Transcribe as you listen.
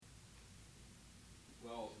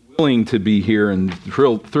Willing to be here and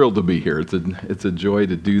thrilled to be here. It's a joy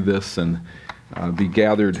to do this and be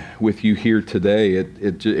gathered with you here today.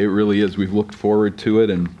 It really is. We've looked forward to it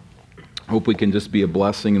and hope we can just be a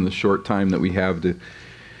blessing in the short time that we have to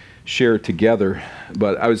share together.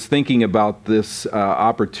 But I was thinking about this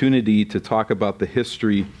opportunity to talk about the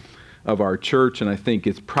history of our church, and I think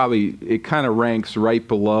it kind of ranks right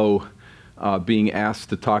below being asked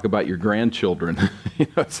to talk about your grandchildren.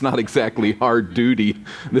 It's not exactly hard duty.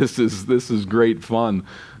 This is great fun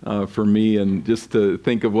for me, and just to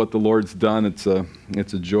think of what the Lord's done, it's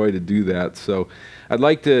a joy to do that. So I'd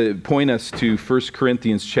like to point us to 1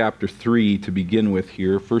 Corinthians chapter 3 to begin with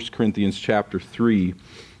here. 1 Corinthians chapter 3.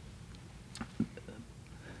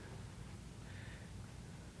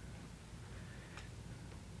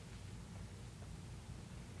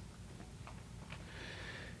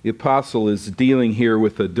 The apostle is dealing here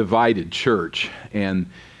with a divided church, and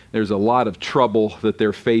there's a lot of trouble that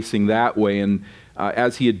they're facing that way. And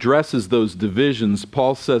as he addresses those divisions,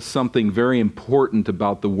 Paul says something very important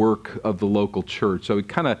about the work of the local church. So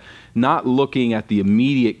kind of not looking at the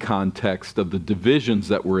immediate context of the divisions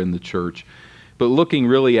that were in the church, but looking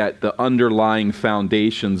really at the underlying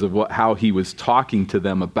foundations of how he was talking to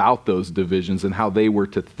them about those divisions and how they were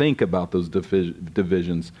to think about those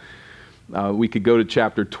divisions. We could go to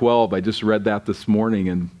chapter 12. I just read that this morning,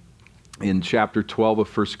 and in chapter 12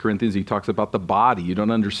 of 1 Corinthians, he talks about the body. You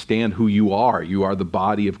don't understand who you are. You are the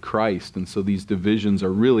body of Christ, and so these divisions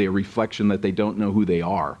are really a reflection that they don't know who they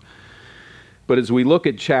are. But as we look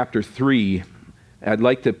at chapter 3, I'd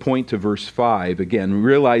like to point to verse 5. Again,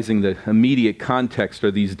 realizing the immediate context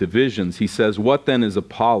are these divisions. He says, "What then is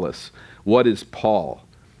Apollos? What is Paul?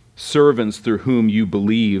 Servants through whom you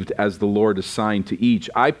believed, as the Lord assigned to each.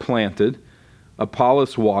 I planted,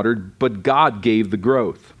 Apollos watered, but God gave the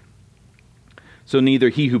growth. So neither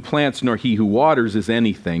he who plants nor he who waters is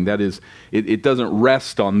anything." That is, it doesn't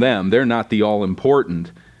rest on them. They're not the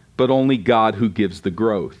all-important, but only God who gives the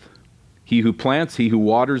growth. He who plants, he who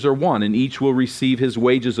waters are one, and each will receive his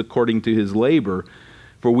wages according to his labor.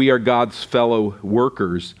 For we are God's fellow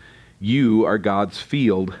workers. You are God's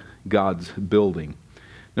field, God's building.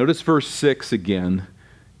 Notice verse 6 again.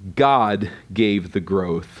 God gave the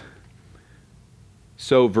growth.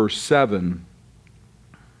 So verse 7,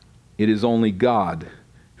 it is only God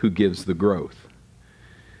who gives the growth.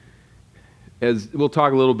 As we'll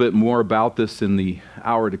talk a little bit more about this in the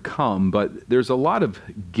hour to come, but there's a lot of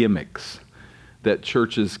gimmicks that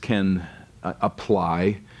churches can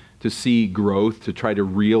apply to see growth, to try to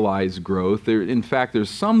realize growth. In fact, there's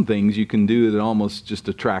some things you can do that almost just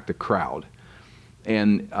attract a crowd.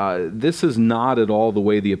 And this is not at all the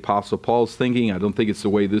way the Apostle Paul is thinking. I don't think it's the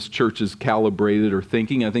way this church is calibrated or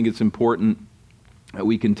thinking. I think it's important that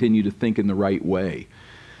we continue to think in the right way.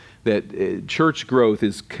 That church growth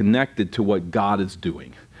is connected to what God is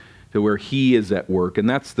doing, to where He is at work, and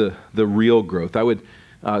that's the real growth. I would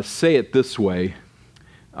say it this way.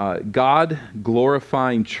 God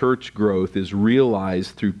glorifying church growth is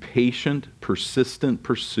realized through patient, persistent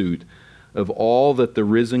pursuit of all that the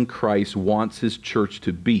risen Christ wants His church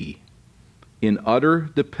to be, in utter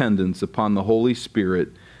dependence upon the Holy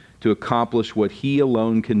Spirit to accomplish what He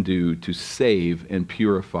alone can do to save and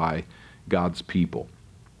purify God's people.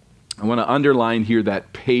 I want to underline here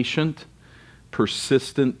that patient,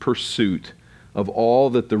 persistent pursuit of all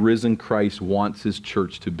that the risen Christ wants His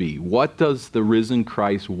church to be. What does the risen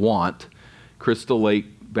Christ want Crystal Lake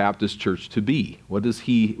Baptist Church to be? What is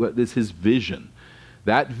His vision?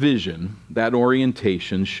 That vision, that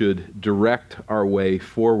orientation should direct our way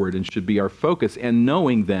forward and should be our focus, and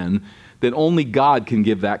knowing then that only God can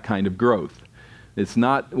give that kind of growth. It's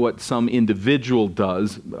not what some individual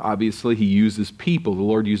does. Obviously, He uses people. The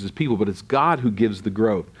Lord uses people, but it's God who gives the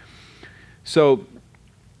growth. So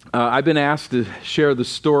I've been asked to share the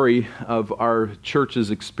story of our church's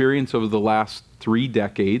experience over the last 3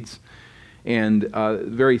 decades, and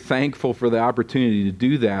very thankful for the opportunity to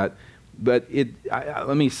do that. But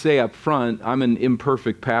let me say up front, I'm an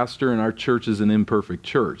imperfect pastor, and our church is an imperfect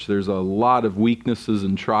church. There's a lot of weaknesses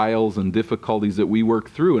and trials and difficulties that we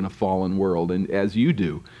work through in a fallen world, and as you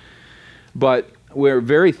do. But we're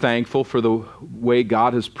very thankful for the way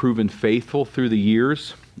God has proven faithful through the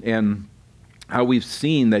years, and how we've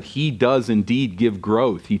seen that He does indeed give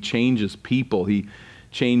growth. He changes people. He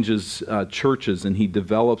changes churches, and He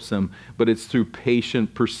develops them. But it's through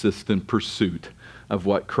patient, persistent pursuit of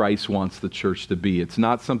what Christ wants the church to be. It's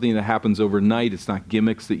not something that happens overnight. It's not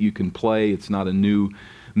gimmicks that you can play. It's not a new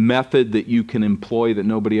method that you can employ that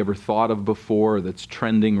nobody ever thought of before, that's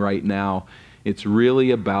trending right now. It's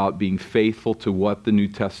really about being faithful to what the New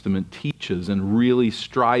Testament teaches and really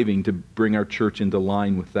striving to bring our church into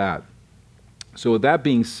line with that. So with that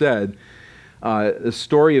being said, the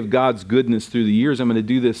story of God's goodness through the years, I'm going to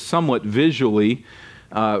do this somewhat visually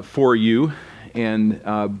for you. And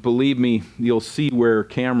believe me, you'll see where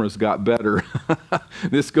cameras got better.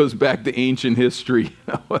 This goes back to ancient history.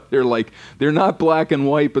 They're not black and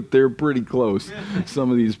white, but they're pretty close, some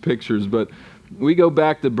of these pictures. But we go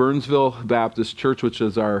back to Burnsville Baptist Church, which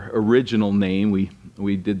is our original name.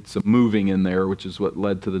 We did some moving in there, which is what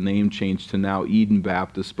led to the name change to now Eden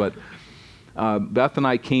Baptist. But Beth and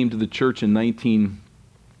I came to the church in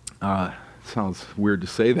sounds weird to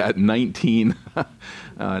say that,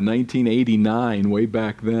 1989, way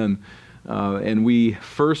back then. And we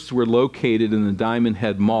first were located in the Diamond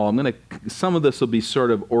Head Mall. Some of this will be sort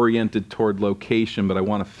of oriented toward location, but I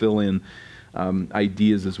want to fill in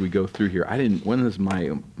ideas as we go through here. When does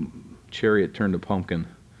my chariot turn to pumpkin?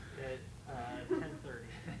 At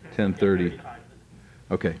 10:30.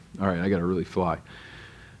 Okay, all right, I got to really fly.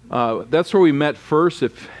 That's where we met first.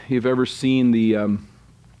 If you've ever seen the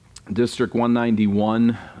District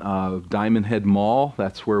 191 Diamond Head Mall,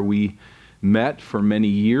 that's where we met for many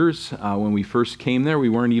years. When we first came there, we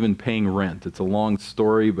weren't even paying rent. It's a long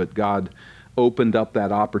story, but God opened up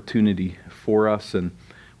that opportunity for us, and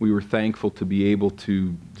we were thankful to be able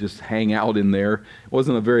to just hang out in there. It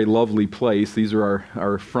wasn't a very lovely place. These are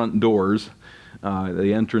our front doors,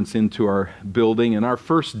 the entrance into our building. And our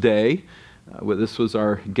first day, this was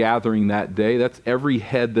our gathering that day. That's every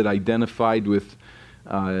head that identified with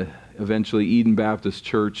eventually Eden Baptist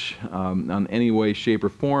Church on any way, shape, or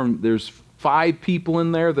form. There's 5 people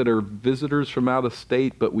in there that are visitors from out of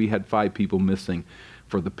state, but we had 5 people missing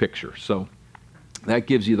for the picture. So that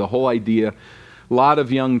gives you the whole idea. A lot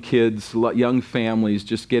of young kids, young families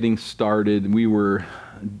just getting started. We were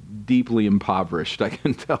deeply impoverished, I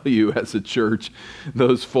can tell you, as a church.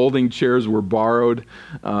 Those folding chairs were borrowed.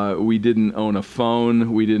 We didn't own a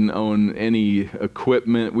phone. We didn't own any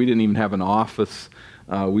equipment. We didn't even have an office.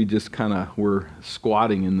 We just kind of were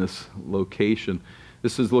squatting in this location.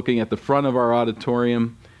 This is looking at the front of our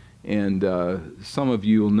auditorium, and some of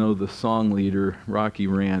you will know the song leader, Rocky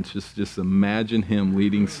Ranch. Just imagine him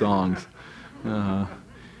leading songs.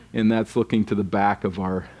 And that's looking to the back of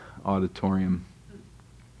our auditorium.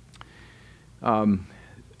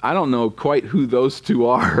 I don't know quite who those two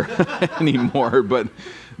are anymore, but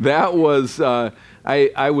that was...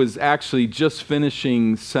 I was actually just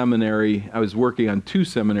finishing seminary. I was working on 2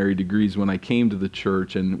 seminary degrees when I came to the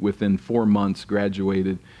church, and within 4 months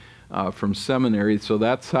graduated from seminary. So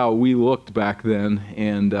that's how we looked back then,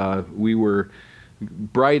 and we were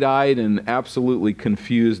bright-eyed and absolutely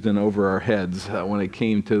confused and over our heads when it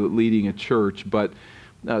came to leading a church. But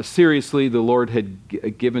seriously, the Lord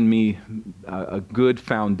had given me a good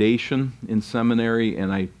foundation in seminary,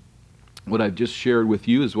 and what I've just shared with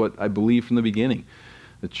you is what I believe from the beginning.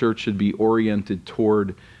 The church should be oriented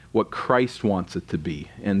toward what Christ wants it to be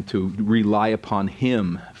and to rely upon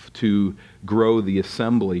Him to grow the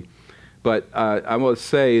assembly. But I will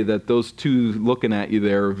say that those 2 looking at you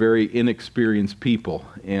there are very inexperienced people.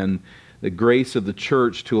 And the grace of the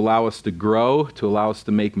church to allow us to grow, to allow us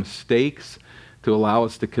to make mistakes, to allow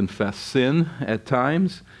us to confess sin at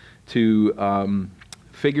times, to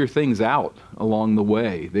figure things out along the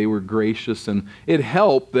way. They were gracious, and it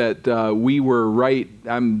helped that we were right.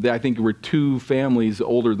 I think we're 2 families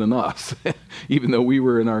older than us, even though we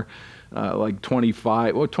were in our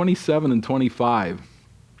 27 and 25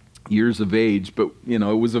 years of age. But it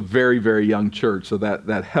was a very, very young church, so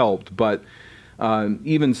that helped. But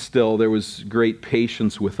even still, there was great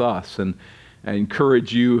patience with us, and I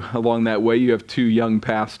encourage you along that way. You have 2 young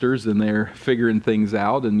pastors, and they're figuring things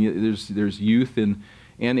out, and there's youth and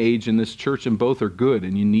age in this church, and both are good,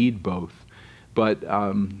 and you need both. But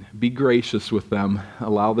be gracious with them.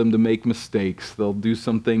 Allow them to make mistakes. They'll do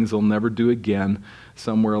some things they'll never do again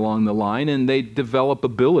somewhere along the line, and they develop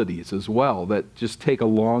abilities as well that just take a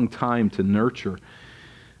long time to nurture.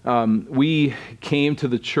 We came to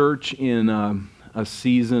the church in a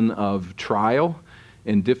season of trial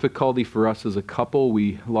and difficulty for us as a couple.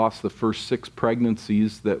 We lost the first 6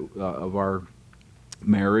 pregnancies of our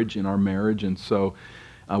marriage, and so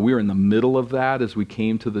we were in the middle of that as we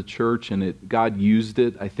came to the church, and God used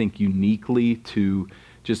it, I think, uniquely to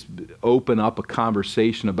just open up a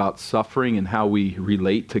conversation about suffering and how we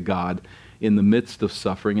relate to God in the midst of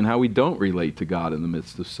suffering and how we don't relate to God in the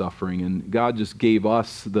midst of suffering. And God just gave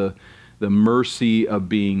us the mercy of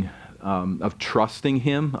of trusting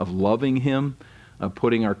Him, of loving Him, of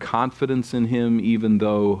putting our confidence in Him, even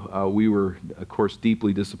though we were, of course,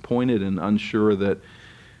 deeply disappointed and unsure that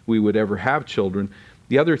we would ever have children.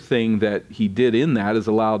 The other thing that he did in that is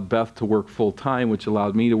allowed Beth to work full-time, which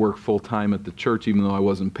allowed me to work full-time at the church, even though I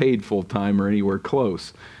wasn't paid full-time or anywhere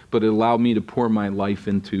close. But it allowed me to pour my life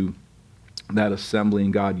into that assembly,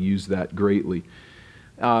 and God used that greatly.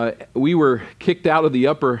 We were kicked out of the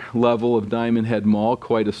upper level of Diamond Head Mall,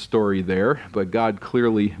 quite a story there, but God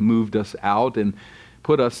clearly moved us out and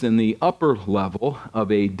put us in the upper level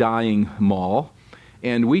of a dying mall.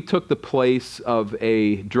 And we took the place of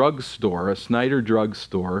a drugstore, a Snyder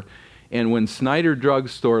drugstore. And when Snyder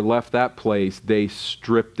drugstore left that place, they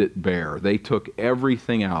stripped it bare. They took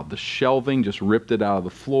everything out. The shelving, just ripped it out of the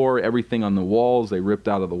floor. Everything on the walls, they ripped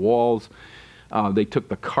out of the walls. They took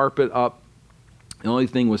the carpet up. The only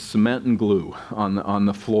thing was cement and glue on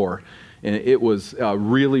the floor. And it was a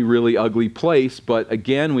really, really ugly place, but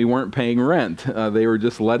again, we weren't paying rent. They were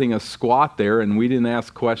just letting us squat there, and we didn't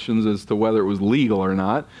ask questions as to whether it was legal or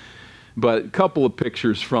not. But a couple of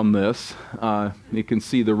pictures from this. You can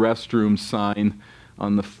see the restroom sign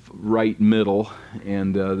on the right middle,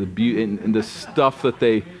 and the stuff that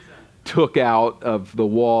they took out of the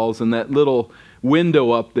walls, and that little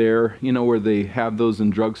window up there, where they have those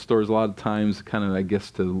in drugstores a lot of times, kind of, I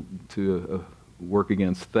guess, to work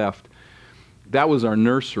against theft. That was our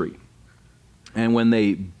nursery. And when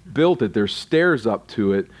they built it, there's stairs up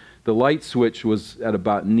to it. The light switch was at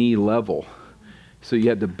about knee level. So you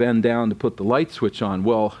had to bend down to put the light switch on.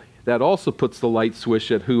 Well, that also puts the light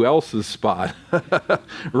switch at who else's spot,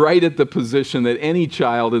 right at the position that any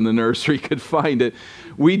child in the nursery could find it.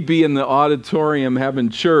 We'd be in the auditorium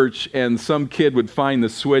having church, and some kid would find the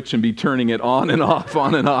switch and be turning it on and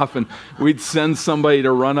off, and we'd send somebody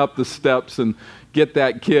to run up the steps and get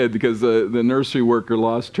that kid because the nursery worker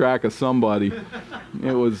lost track of somebody.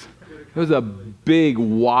 It was a big,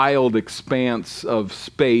 wild expanse of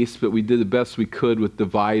space, but we did the best we could with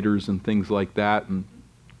dividers and things like that, and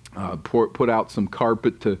put out some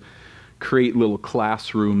carpet to create little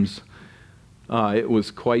classrooms. It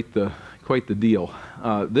was quite the deal.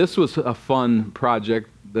 This was a fun project.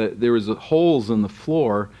 There was holes in the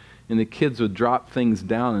floor, and the kids would drop things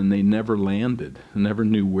down, and they never landed. Never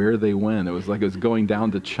knew where they went. It was like it was going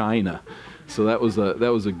down to China. So that was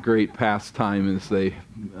a great pastime as they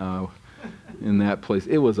in that place.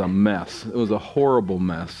 It was a mess. It was a horrible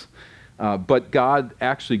mess. But God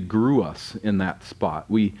actually grew us in that spot.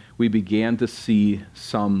 We began to see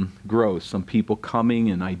some growth, some people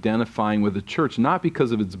coming and identifying with the church, not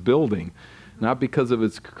because of its building, not because of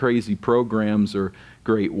its crazy programs or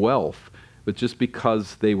great wealth, but just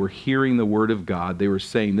because they were hearing the Word of God. They were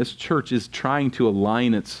saying, this church is trying to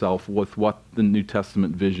align itself with what the New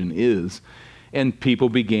Testament vision is. And people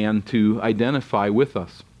began to identify with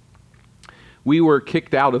us. We were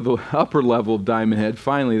kicked out of the upper level of Diamond Head.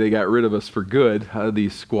 Finally, they got rid of us for good,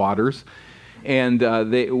 these squatters. And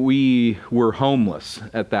we were homeless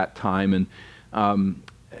at that time. And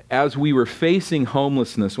as we were facing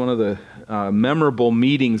homelessness, one of the memorable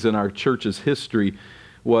meetings in our church's history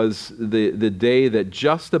was the day that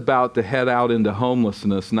just about to head out into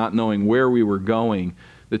homelessness, not knowing where we were going,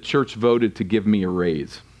 the church voted to give me a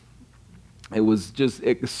raise. It was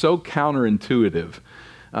so counterintuitive.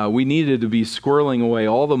 We needed to be squirreling away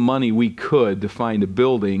all the money we could to find a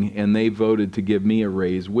building, and they voted to give me a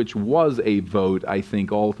raise, which was a vote, I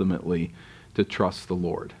think, ultimately, to trust the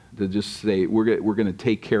Lord. To just say, we're going to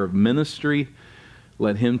take care of ministry,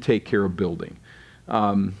 let Him take care of building.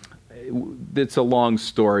 It's a long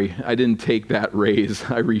story. I didn't take that raise.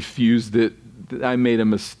 I refused it. I made a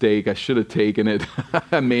mistake. I should have taken it.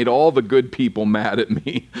 I made all the good people mad at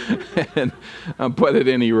me. But at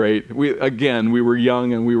any rate, we were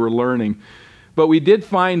young and we were learning. But we did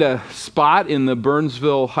find a spot in the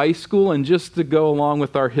Burnsville High School, and just to go along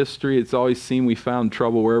with our history, it's always seemed we found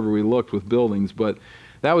trouble wherever we looked with buildings, but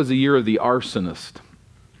that was the year of the arsonist.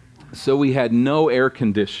 So we had no air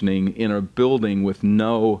conditioning in a building with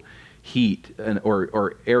no heat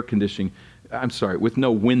or air conditioning, with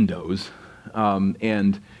no windows.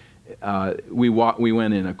 We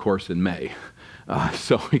went in, of course, in May.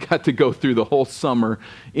 So we got to go through the whole summer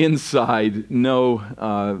inside,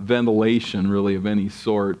 no ventilation really of any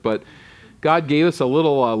sort. But God gave us a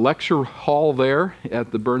little lecture hall there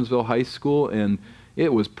at the Burnsville High School, and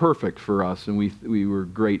it was perfect for us, and we were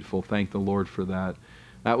grateful. Thank the Lord for that.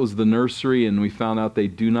 That was the nursery, and we found out they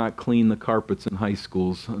do not clean the carpets in high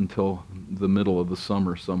schools until the middle of the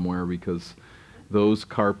summer somewhere, because those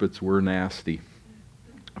carpets were nasty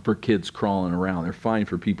for kids crawling around. They're fine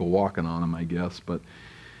for people walking on them, I guess. But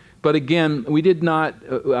again, we did not,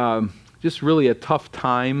 just really a tough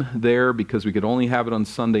time there because we could only have it on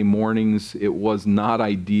Sunday mornings. It was not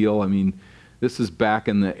ideal. I mean, This is back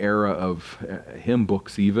in the era of hymn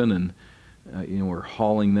books even, and we're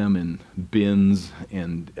hauling them in bins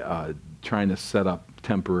and trying to set up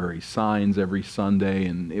temporary signs every Sunday,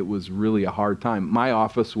 and it was really a hard time. My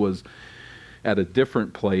office was at a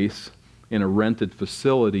different place in a rented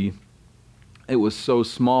facility. It was so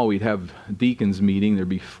small, we'd have deacons meeting, there'd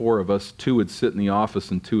be 4 of us, 2 would sit in the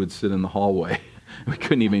office and 2 would sit in the hallway. We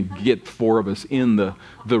couldn't even get 4 of us in the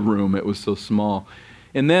room, it was so small.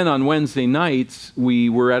 And then on Wednesday nights, we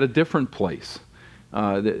were at a different place.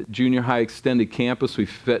 The junior high extended campus, we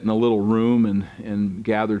fit in a little room and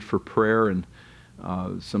gathered for prayer and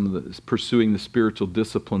some of the pursuing the spiritual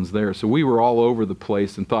disciplines there. So we were all over the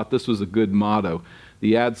place and thought this was a good motto.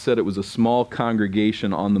 The ad said it was a small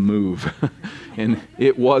congregation on the move. And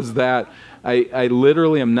it was that. I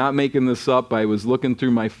literally am not making this up. I was looking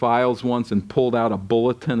through my files once and pulled out a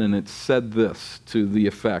bulletin, and it said this to the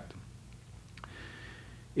effect: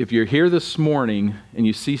 if you're here this morning and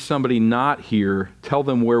you see somebody not here, tell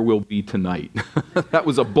them where we'll be tonight. That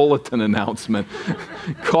was a bulletin announcement.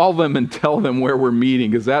 Call them and tell them where we're meeting,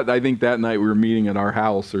 because I think that night we were meeting at our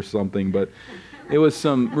house or something. But it was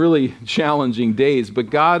some really challenging days. But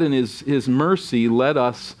God in His mercy led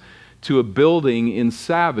us to a building in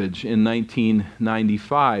Savage in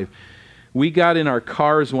 1995. We got in our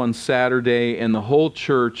cars one Saturday, and the whole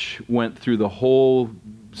church went through the whole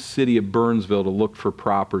city of Burnsville to look for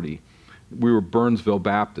property. We were Burnsville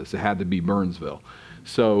Baptist. It had to be Burnsville.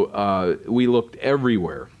 So we looked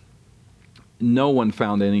everywhere. No one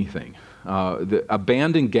found anything. The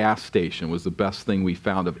abandoned gas station was the best thing we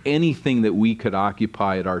found of anything that we could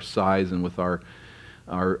occupy at our size and with our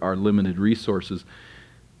limited resources.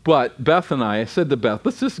 But Beth and I said to Beth,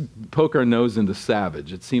 let's just poke our nose into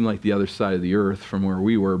Savage. It seemed like the other side of the earth from where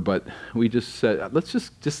we were, but we just said, let's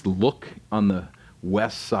just look on the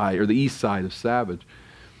west side or the east side of Savage.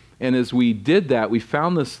 And as we did that, we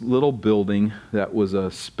found this little building that was a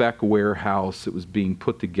spec warehouse. It was being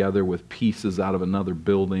put together with pieces out of another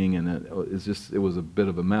building, and it was a bit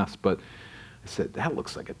of a mess. But I said, that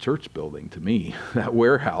looks like a church building to me. That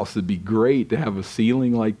warehouse would be great to have a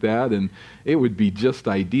ceiling like that, and it would be just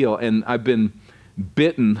ideal. And I've been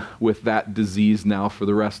bitten with that disease now for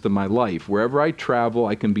the rest of my life. Wherever I travel,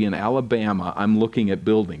 I can be in Alabama, I'm looking at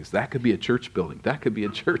buildings. That could be a church building. That could be a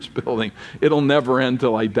church building. It'll never end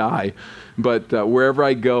till I die. But wherever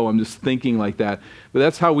I go, I'm just thinking like that. But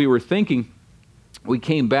that's how we were thinking. We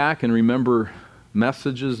came back and remember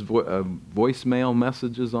messages, voicemail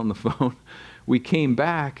messages on the phone. We came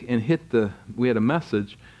back and we had a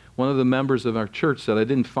message. One of the members of our church said, I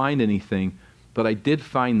didn't find anything, but I did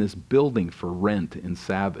find this building for rent in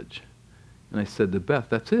Savage. And I said to Beth,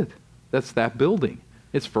 that's it. That's that building.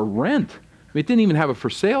 It's for rent. I mean, it didn't even have a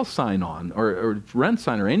for sale sign on or rent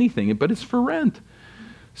sign or anything, but it's for rent.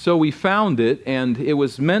 So we found it, and it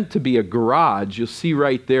was meant to be a garage. You'll see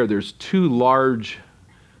right there, there's 2 large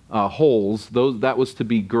holes. That was to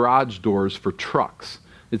be garage doors for trucks.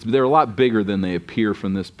 They're a lot bigger than they appear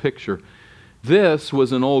from this picture. This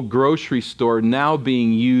was an old grocery store now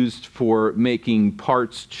being used for making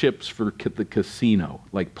parts, chips for the casino,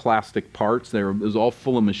 like plastic parts. It was all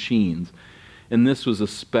full of machines. And this was a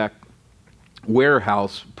spec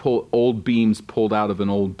warehouse, old beams pulled out of an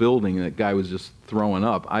old building, and that guy was just throwing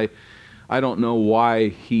up. I don't know why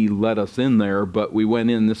he let us in there, but we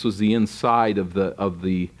went in. This was the inside of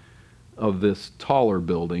this taller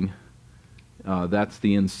building. That's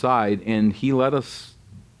the inside, and he let us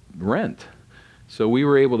rent. So we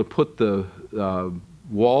were able to put the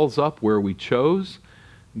walls up where we chose.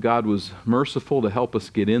 God was merciful to help us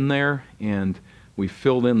get in there, and we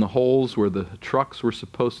filled in the holes where the trucks were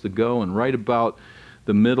supposed to go, and right about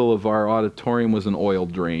the middle of our auditorium was an oil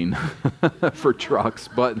drain for trucks.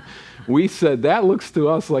 But we said, that looks to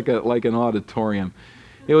us like an auditorium.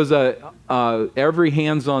 It was every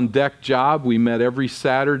hands-on-deck job. We met every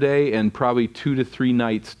Saturday and probably 2 to 3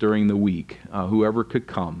 nights during the week, whoever could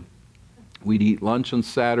come. We'd eat lunch on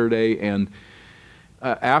Saturday, and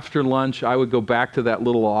after lunch, I would go back to that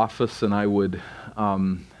little office, and I would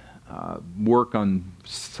work on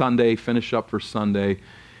Sunday, finish up for Sunday,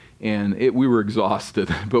 and we were exhausted,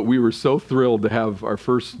 but we were so thrilled to have our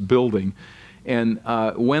first building. And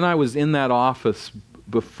when I was in that office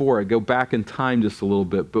before, I go back in time just a little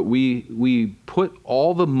bit, but we put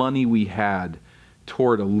all the money we had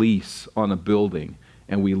toward a lease on a building,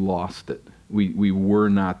 and we lost it. We were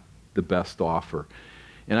not the best offer.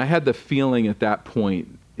 And I had the feeling at that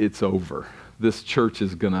point, it's over. This church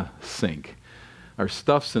is going to sink. Our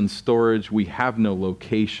stuff's in storage. We have no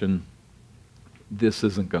location. This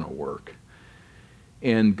isn't going to work.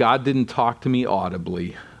 And God didn't talk to me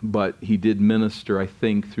audibly, but he did minister, I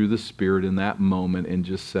think, through the Spirit in that moment and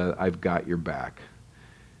just said, I've got your back.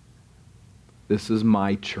 This is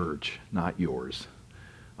my church, not yours.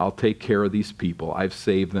 I'll take care of these people. I've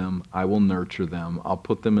saved them. I will nurture them. I'll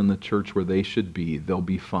put them in the church where they should be. They'll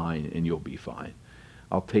be fine, and you'll be fine.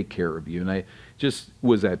 I'll take care of you. And I just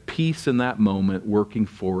was at peace in that moment, working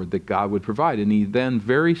forward that God would provide. And he then,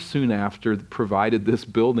 very soon after, provided this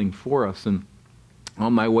building for us. And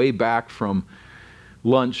on my way back from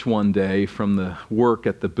lunch one day from the work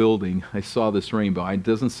at the building, I saw this rainbow. It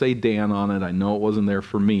doesn't say Dan on it. I know it wasn't there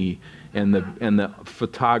for me. And the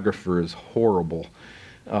photographer is horrible.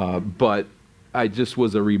 But I just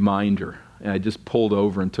was a reminder. And I just pulled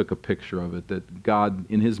over and took a picture of it, that God,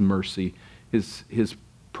 in his mercy, his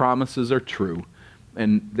promises are true,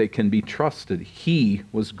 and they can be trusted. He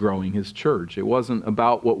was growing his church. It wasn't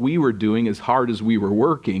about what we were doing as hard as we were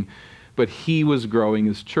working, but he was growing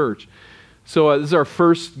his church. So this is our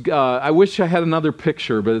first, I wish I had another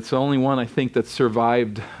picture, but it's the only one I think that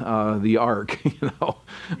survived the ark.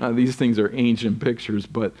 These things are ancient pictures,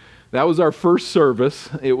 but that was our first service.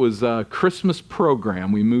 It was a Christmas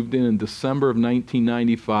program. We moved in December of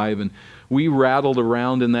 1995, and we rattled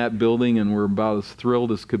around in that building, and we're about as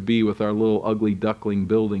thrilled as could be with our little ugly duckling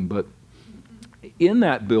building. But in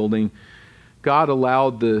that building, God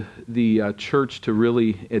allowed the church to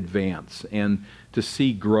really advance and to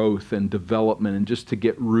see growth and development and just to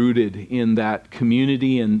get rooted in that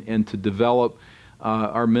community and to develop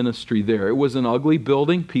our ministry there. It was an ugly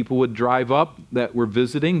building. People would drive up that were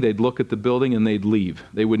visiting. They'd look at the building and they'd leave.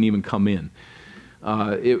 They wouldn't even come in.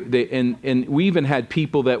 And we even had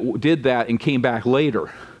people that did that and came back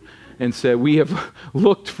later and said, we have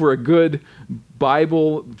looked for a good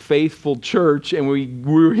Bible faithful church, and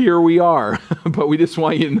we're here we are. But we just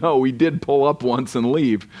want you to know we did pull up once and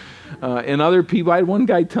leave. And other people, I had one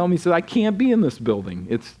guy tell me, he said, I can't be in this building.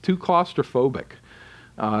 It's too claustrophobic.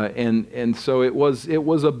 And so it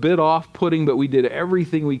was a bit off-putting, but we did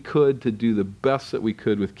everything we could to do the best that we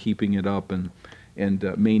could with keeping it up and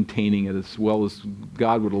maintaining it as well as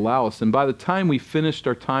God would allow us. And by the time we finished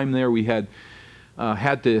our time there, we had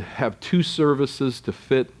to have 2 services to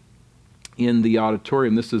fit in the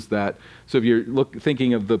auditorium. This is that. So if you're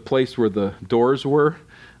thinking of the place where the doors were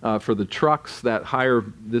for the trucks,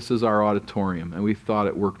 this is our auditorium. And we thought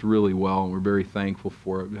it worked really well, and we're very thankful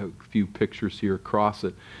for it. We have a few pictures here across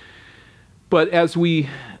it. But as we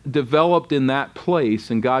developed in that place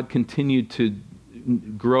and God continued to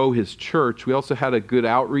grow his church, we also had a good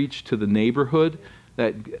outreach to the neighborhood.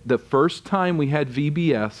 That the first time we had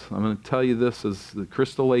VBS, I'm going to tell you this as the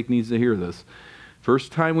Crystal Lake needs to hear this.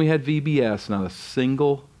 First time we had VBS, not a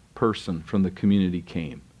single person from the community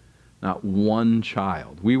came. Not one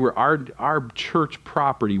child. Our church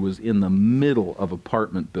property was in the middle of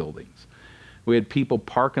apartment buildings. We had people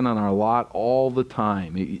parking on our lot all the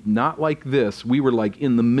time. Not like this. We were like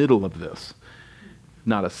in the middle of this.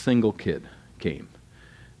 Not a single kid came.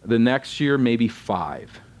 The next year, maybe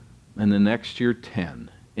 5. And the next year,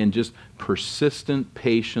 10. And just persistent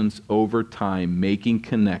patience over time, making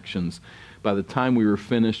connections. By the time we were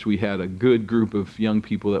finished, we had a good group of young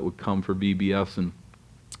people that would come for VBS, and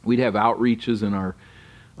we'd have outreaches in our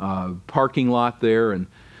parking lot there, and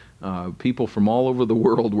people from all over the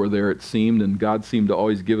world were there, it seemed, and God seemed to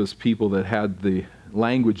always give us people that had the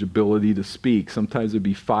language ability to speak. Sometimes there'd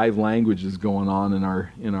be 5 languages going on in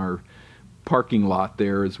our parking lot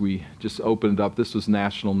there as we just opened up. This was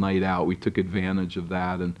National Night Out. We took advantage of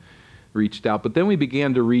that and reached out. But then we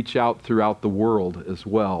began to reach out throughout the world as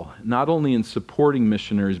well, not only in supporting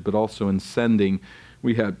missionaries, but also in sending.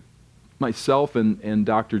 We had myself and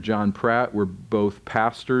Dr. John Pratt were both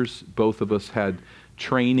pastors. Both of us had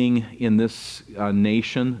training in this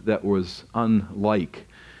nation that was unlike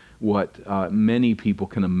what many people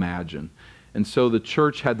can imagine. And so the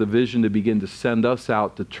church had the vision to begin to send us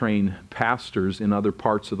out to train pastors in other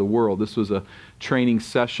parts of the world. This was a training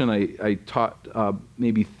session. I taught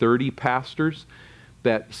maybe 30 pastors,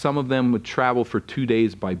 that some of them would travel for 2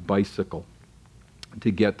 days by bicycle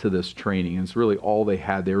to get to this training. And it's really all they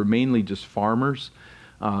had. They were mainly just farmers,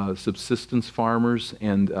 subsistence farmers,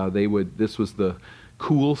 and this was the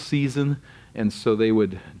cool season, and so they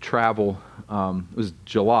would travel. It was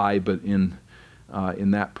July, but in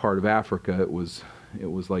that part of Africa, it was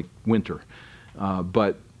like winter.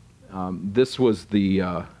 But this was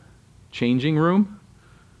the changing room,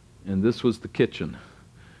 and this was the kitchen,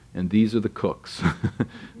 and these are the cooks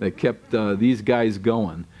that kept these guys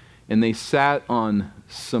going. And they sat on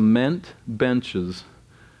cement benches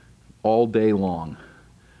all day long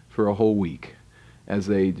for a whole week. as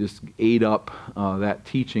they just ate up that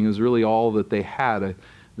teaching. It was really all that they had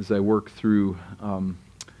as I worked through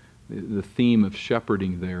the theme of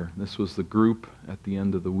shepherding there. This was the group at the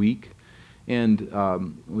end of the week. And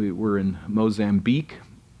we were in Mozambique,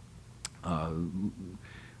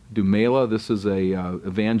 Dumela. This is a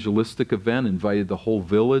evangelistic event, invited the whole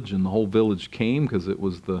village, and the whole village came because it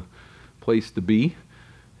was the place to be.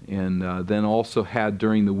 And then also had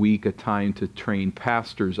during the week a time to train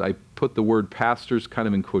pastors. I put the word pastors kind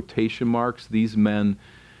of in quotation marks. These men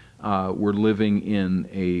were living in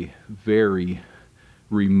a very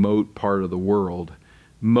remote part of the world.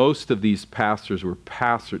 Most of these pastors were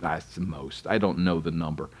pastors. That's the most. I don't know the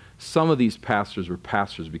number. Some of these pastors were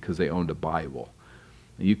pastors because they owned a Bible.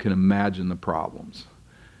 You can imagine the problems.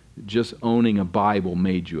 Just owning a Bible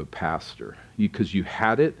made you a pastor because you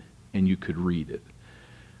had it and you could read it.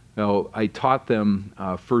 Now, I taught them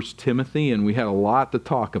 1 Timothy, and we had a lot to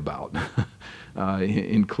talk about,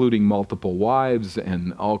 including multiple wives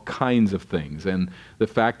and all kinds of things. And the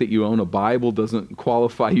fact that you own a Bible doesn't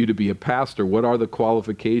qualify you to be a pastor. What are the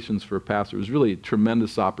qualifications for a pastor? It was really a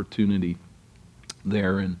tremendous opportunity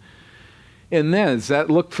there. And then, does that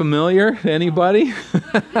look familiar to anybody?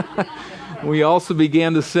 We also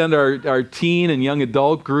began to send our teen and young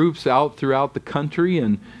adult groups out throughout the country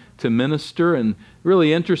and to minister. And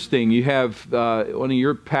really interesting, you have one of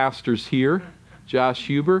your pastors here, Josh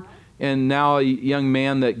Huber, and now a young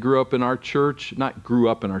man that grew up in our church, not grew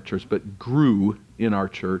up in our church, but grew in our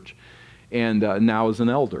church, and now is an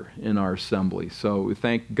elder in our assembly. So we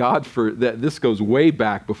thank God for that. This goes way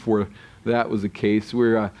back before that was the case.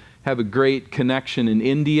 We have a great connection in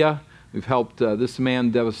India. We've helped this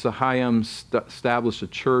man, Devasahayam, establish a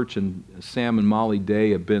church, and Sam and Molly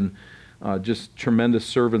Day have been just tremendous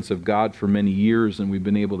servants of God for many years, and we've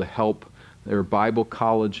been able to help their Bible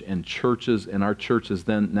college and churches, and our church has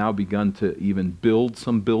then now begun to even build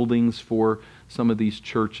some buildings for some of these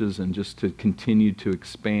churches and just to continue to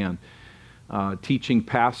expand. Teaching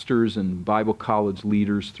pastors and Bible college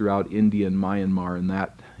leaders throughout India and Myanmar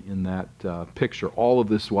in that picture. All of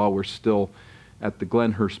this while we're still at the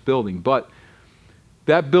Glenhurst building. But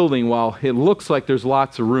that building, while it looks like there's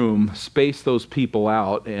lots of room, spaced those people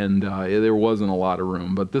out, and there wasn't a lot of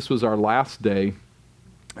room. But this was our last day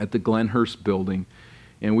at the Glenhurst building,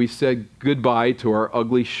 and we said goodbye to our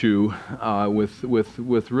ugly shoe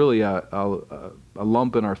with really a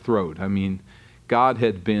lump in our throat. I mean, God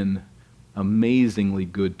had been amazingly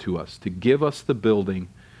good to us to give us the building.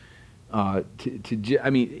 I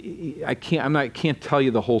can't tell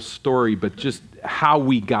you the whole story, but just how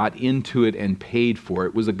we got into it and paid for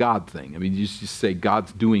it was a God thing. I mean, you just say,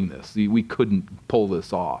 God's doing this. We couldn't pull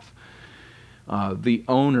this off. The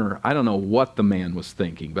owner, I don't know what the man was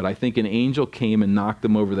thinking, but I think an angel came and knocked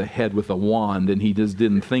him over the head with a wand, and he just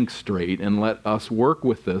didn't think straight and let us work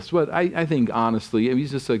with this. But I think, honestly,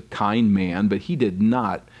 he's just a kind man, but he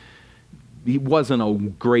wasn't a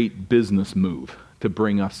great business move to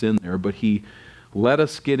bring us in there, but he let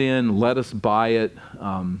us get in, let us buy it.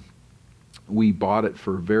 We bought it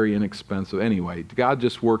for very inexpensive. Anyway, God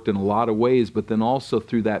just worked in a lot of ways, but then also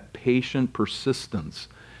through that patient persistence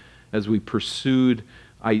as we pursued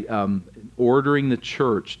ordering the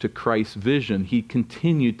church to Christ's vision, he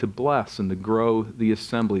continued to bless and to grow the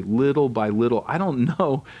assembly little by little. I don't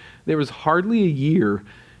know, there was hardly a year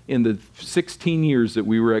in the 16 years that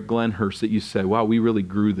we were at Glenhurst that you said, wow, we really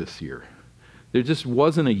grew this year. There just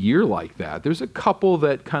wasn't a year like that. There's a couple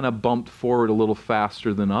that kind of bumped forward a little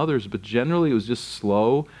faster than others, but generally it was just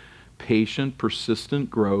slow, patient, persistent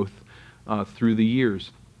growth through the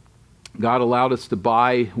years. God allowed us to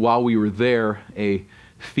buy, while we were there, a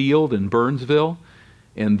field in Burnsville,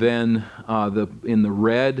 and then in the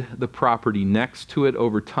red, the property next to it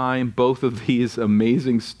over time. Both of these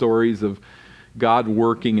amazing stories of God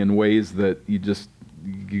working in ways that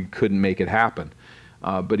you couldn't make it happen.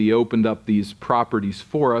 But he opened up these properties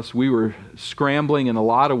for us. We were scrambling in a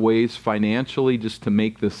lot of ways financially just to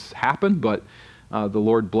make this happen, but the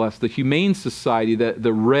Lord blessed. The Humane Society,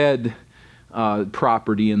 the red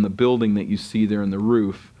property in the building that you see there in the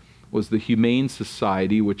roof, was the Humane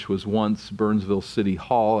Society, which was once Burnsville City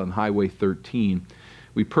Hall on Highway 13.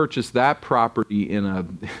 We purchased that property in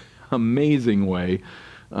an amazing way.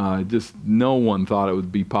 Just no one thought it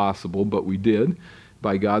would be possible, but we did.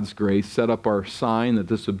 By God's grace, set up our sign that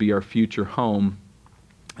this would be our future home,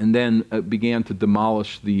 and then began to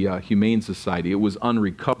demolish the Humane Society. It was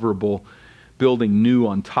unrecoverable. Building new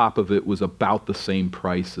on top of it was about the same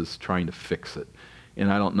price as trying to fix it.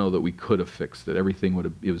 And I don't know that we could have fixed it.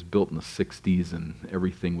 It was built in the 60s, and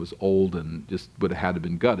everything was old and just would have had to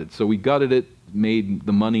been gutted. So we gutted it, made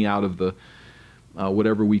the money out of the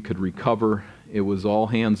whatever we could recover, it was all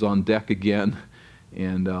hands on deck again.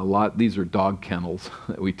 And these are dog kennels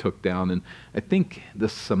that we took down. And I think the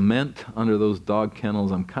cement under those dog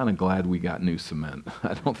kennels, I'm kind of glad we got new cement.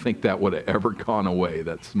 I don't think that would have ever gone away,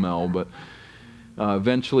 that smell. But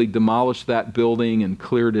eventually demolished that building and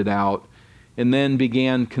cleared it out. And then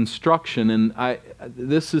began construction. And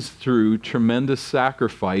this is through tremendous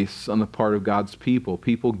sacrifice on the part of God's people.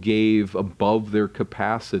 People gave above their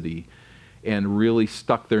capacity and really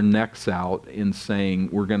stuck their necks out in saying,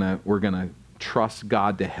 we're gonna trust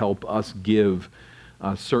God to help us give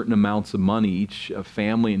certain amounts of money, each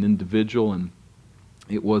family and individual. And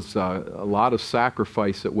it was a lot of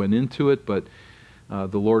sacrifice that went into it, but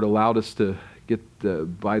the Lord allowed us to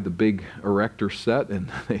buy the big erector set, and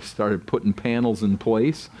they started putting panels in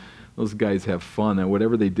place. Those guys have fun, and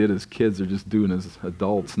whatever they did as kids, they're just doing as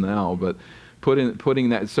adults now. But putting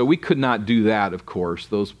that, so we could not do that, of course.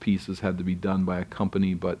 Those pieces had to be done by a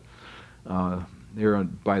company, but they're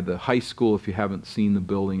by the high school, if you haven't seen the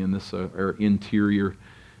building, and this our interior,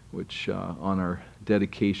 which on our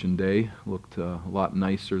dedication day looked a lot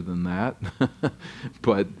nicer than that.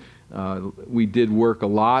 But we did work a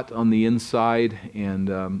lot on the inside and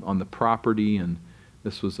on the property, and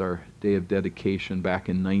this was our day of dedication back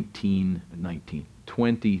in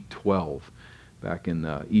 2012, back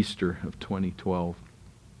in Easter of 2012,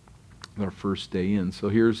 our first day in. So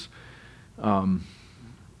here's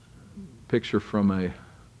picture from a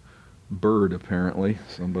bird, apparently.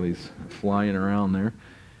 Somebody's flying around there.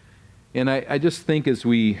 And I just think as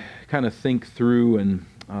we kind of think through and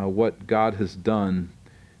what God has done,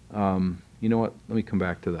 you know what? Let me come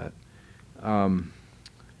back to that.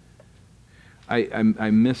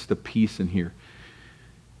 I missed a piece in here.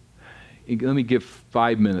 Let me give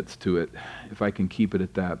 5 minutes to it, if I can keep it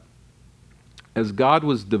at that. As God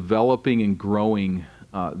was developing and growing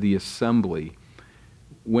the assembly,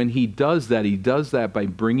 when he does that by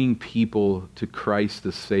bringing people to Christ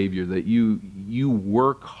as Savior, that you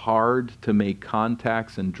work hard to make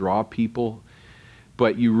contacts and draw people,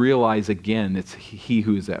 but you realize again, it's he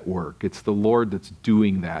who's at work. It's the Lord that's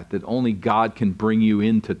doing that only God can bring you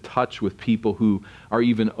into touch with people who are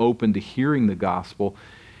even open to hearing the gospel.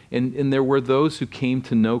 And there were those who came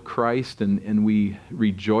to know Christ, and we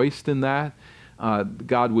rejoiced in that.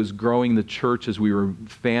 God was growing the church as we were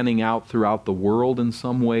fanning out throughout the world in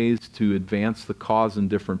some ways to advance the cause in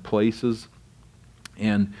different places.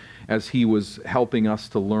 And as he was helping us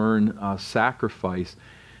to learn sacrifice.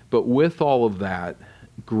 But with all of that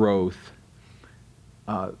growth,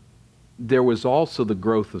 there was also the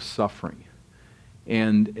growth of suffering.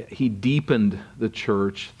 And he deepened the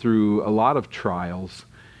church through a lot of trials.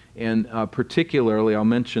 And particularly, I'll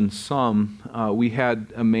mention some. We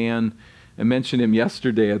had a man, I mentioned him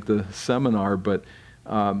yesterday at the seminar, but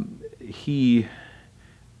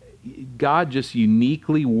God just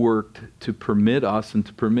uniquely worked to permit us and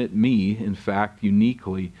to permit me, in fact,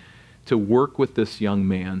 uniquely, to work with this young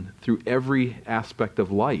man through every aspect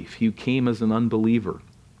of life. He came as an unbeliever.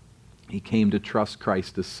 He came to trust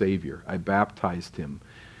Christ as Savior. I baptized him.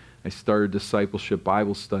 I started discipleship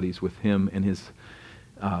Bible studies with him and his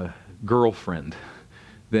girlfriend.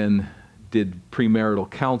 Then did premarital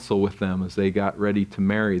counsel with them as they got ready to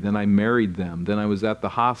marry. Then I married them. Then I was at the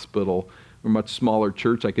hospital. We're a much smaller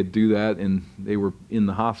church. I could do that, and they were in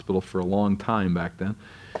the hospital for a long time back then.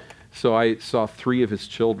 So I saw 3 of his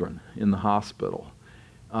children in the hospital.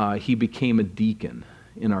 He became a deacon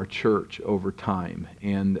in our church over time,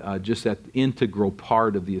 and just an integral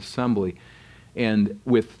part of the assembly. And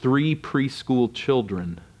with 3 preschool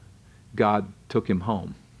children, God took him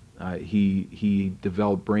home. He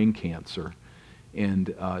developed brain cancer,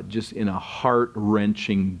 and just in a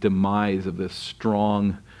heart-wrenching demise of this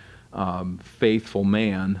strong, faithful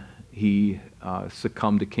man, he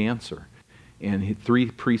succumbed to cancer, and he had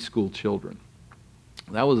 3 preschool children.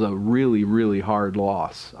 That was a really, really hard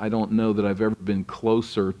loss. I don't know that I've ever been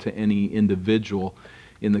closer to any individual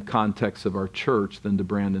in the context of our church than to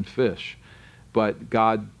Brandon Fish, but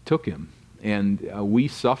God took him, and we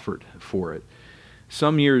suffered for it.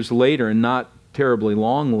 Some years later, and not terribly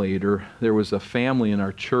long later, there was a family in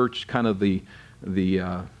our church, kind of the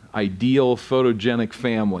ideal photogenic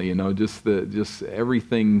family, just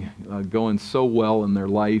everything going so well in their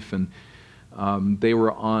life. And they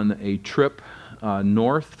were on a trip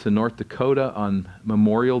north to North Dakota on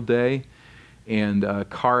Memorial Day, and a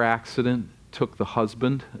car accident took the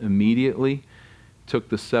husband immediately, took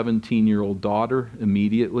the 17-year-old daughter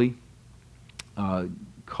immediately,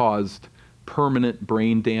 caused permanent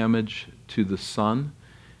brain damage to the son,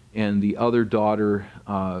 and the other daughter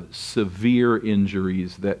severe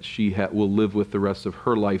injuries that she will live with the rest of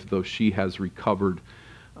her life, though she has recovered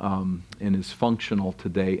and is functional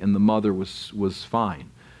today, and the mother was fine.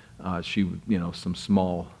 She, some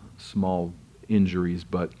small injuries,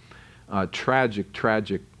 but tragic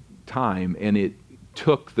time, and it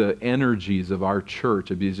took the energies of our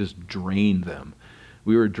church. It just drained them.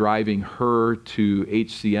 We were driving her to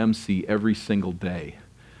HCMC every single day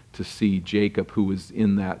to see Jacob, who was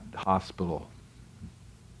in that hospital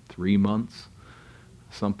 3 months,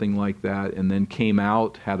 something like that, and then came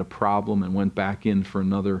out, had a problem, and went back in for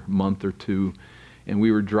another month or two. And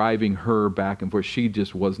we were driving her back and forth. She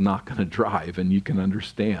just was not going to drive, and you can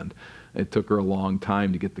understand. It took her a long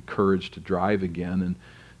time to get the courage to drive again. And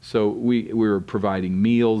so we were providing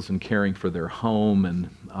meals and caring for their home, and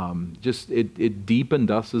it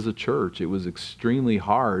deepened us as a church. It was extremely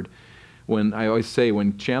hard. When I always say,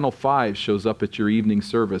 when Channel 5 shows up at your evening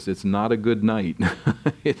service, it's not a good night.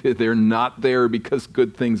 They're not there because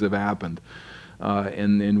good things have happened.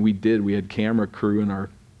 And we had camera crew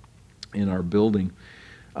in our building.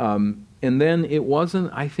 And then it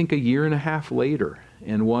wasn't, I think, a year and a half later,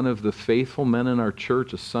 and one of the faithful men in our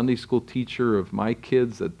church, a Sunday school teacher of my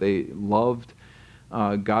kids that they loved,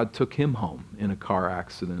 God took him home in a car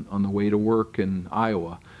accident on the way to work in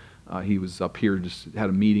Iowa. He was up here, just had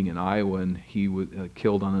a meeting in Iowa, and he was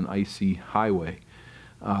killed on an icy highway.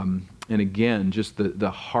 And again, just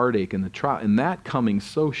the heartache and the trial, and that coming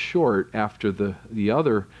so short after the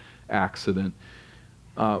other accident.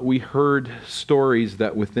 We heard stories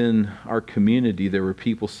that within our community there were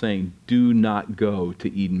people saying, "Do not go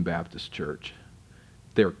to Eden Baptist Church.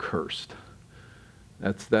 They're cursed."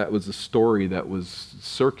 That was a story that was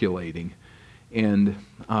circulating. And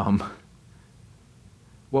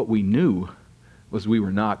what we knew was we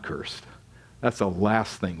were not cursed. That's the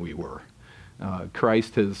last thing we were.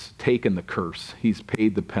 Christ has taken the curse. He's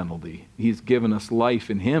paid the penalty. He's given us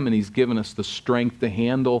life in Him, and He's given us the strength to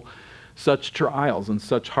handle such trials and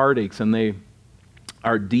such heartaches, and they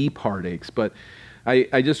are deep heartaches. But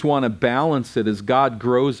I just want to balance it. As God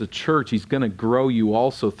grows a church, He's going to grow you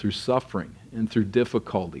also through suffering and through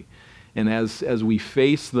difficulty. And as we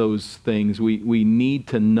face those things, we need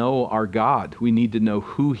to know our God. We need to know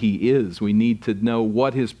who He is. We need to know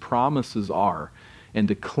what His promises are, and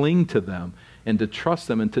to cling to them and to trust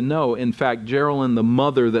them and to know. In fact, Geraldine, the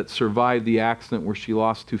mother that survived the accident where she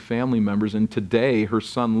lost 2 family members, and today her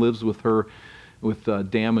son lives with her with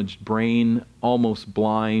damaged brain, almost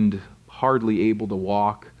blind, hardly able to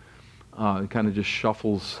walk, kind of just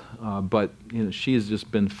shuffles. But she has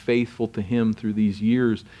just been faithful to him through these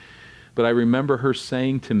years. But I remember her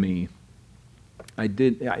saying to me,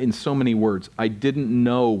 in so many words, I didn't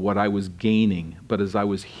know what I was gaining, but as I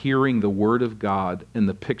was hearing the Word of God and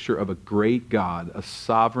the picture of a great God, a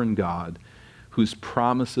sovereign God, whose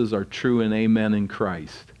promises are true and amen in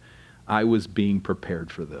Christ, I was being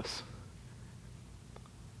prepared for this.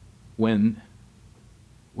 When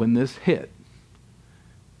this hit,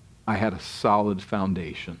 I had a solid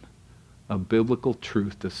foundation, a biblical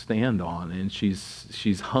truth to stand on, and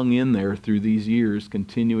she's hung in there through these years,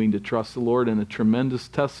 continuing to trust the Lord, and a tremendous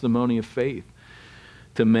testimony of faith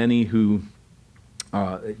to many who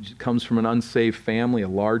comes from an unsaved family, a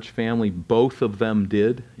large family. Both of them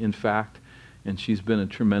did, in fact, and she's been a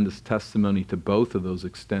tremendous testimony to both of those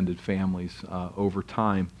extended families over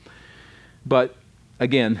time. But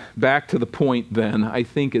again, back to the point then, I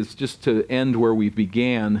think is just to end where we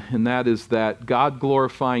began, and that is that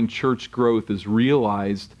God-glorifying church growth is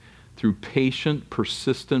realized through patient,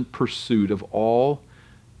 persistent pursuit of all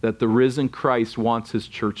that the risen Christ wants His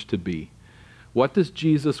church to be. What does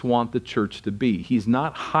Jesus want the church to be? He's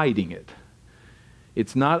not hiding it.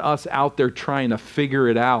 It's not us out there trying to figure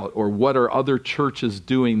it out, or what are other churches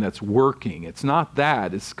doing that's working. It's not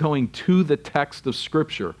that. It's going to the text of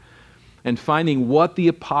Scripture and finding what the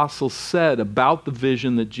apostles said about the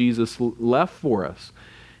vision that Jesus left for us,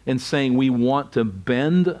 and saying we want to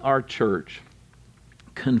bend our church,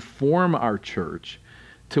 conform our church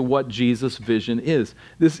to what Jesus' vision is.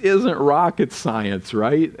 This isn't rocket science,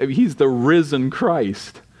 right? I mean, He's the risen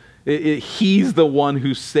Christ. He's the one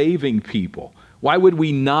who's saving people. Why would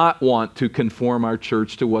we not want to conform our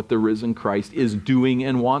church to what the risen Christ is doing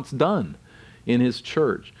and wants done in His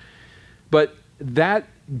church? But that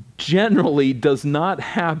generally does not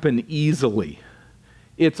happen easily.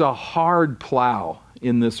 It's a hard plow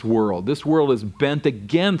in this world. This world is bent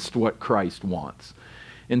against what Christ wants.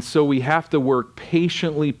 And so we have to work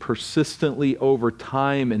patiently, persistently over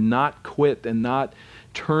time, and not quit and not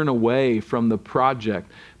turn away from the project,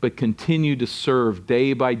 but continue to serve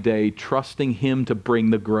day by day, trusting Him to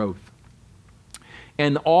bring the growth.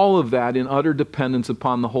 And all of that in utter dependence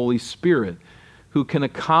upon the Holy Spirit, who can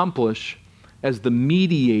accomplish as the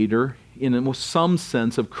mediator in some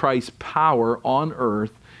sense, of Christ's power on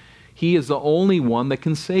earth. He is the only one that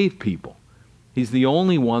can save people. He's the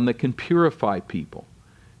only one that can purify people.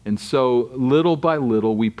 And so, little by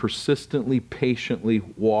little, we persistently, patiently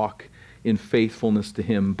walk in faithfulness to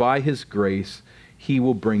Him. By His grace, He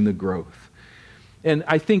will bring the growth. And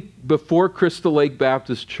I think before Crystal Lake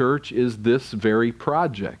Baptist Church is this very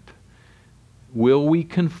project. Will we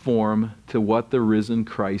conform to what the risen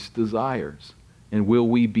Christ desires? And will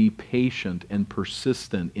we be patient and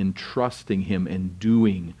persistent in trusting Him and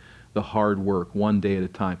doing the hard work one day at a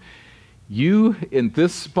time? You, in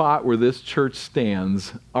this spot where this church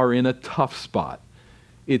stands, are in a tough spot.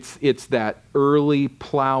 It's that early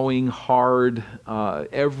plowing, hard,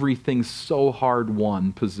 everything's so hard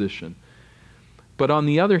won position. But on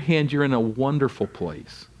the other hand, you're in a wonderful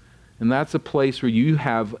place. And that's a place where you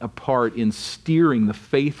have a part in steering the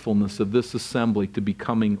faithfulness of this assembly to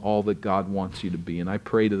becoming all that God wants you to be. And I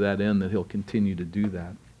pray to that end that He'll continue to do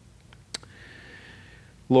that.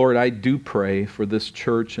 Lord, I do pray for this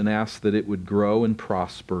church and ask that it would grow and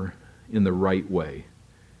prosper in the right way.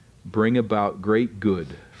 Bring about great good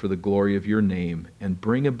for the glory of your name, and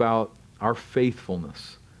bring about our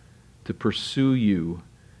faithfulness to pursue you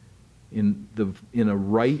in a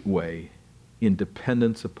right way, in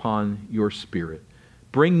dependence upon your Spirit.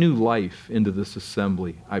 Bring new life into this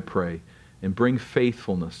assembly, I pray, and bring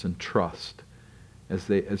faithfulness and trust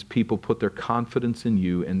as people put their confidence in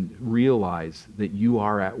you and realize that you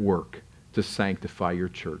are at work to sanctify your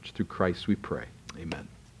church. Through Christ we pray. Amen.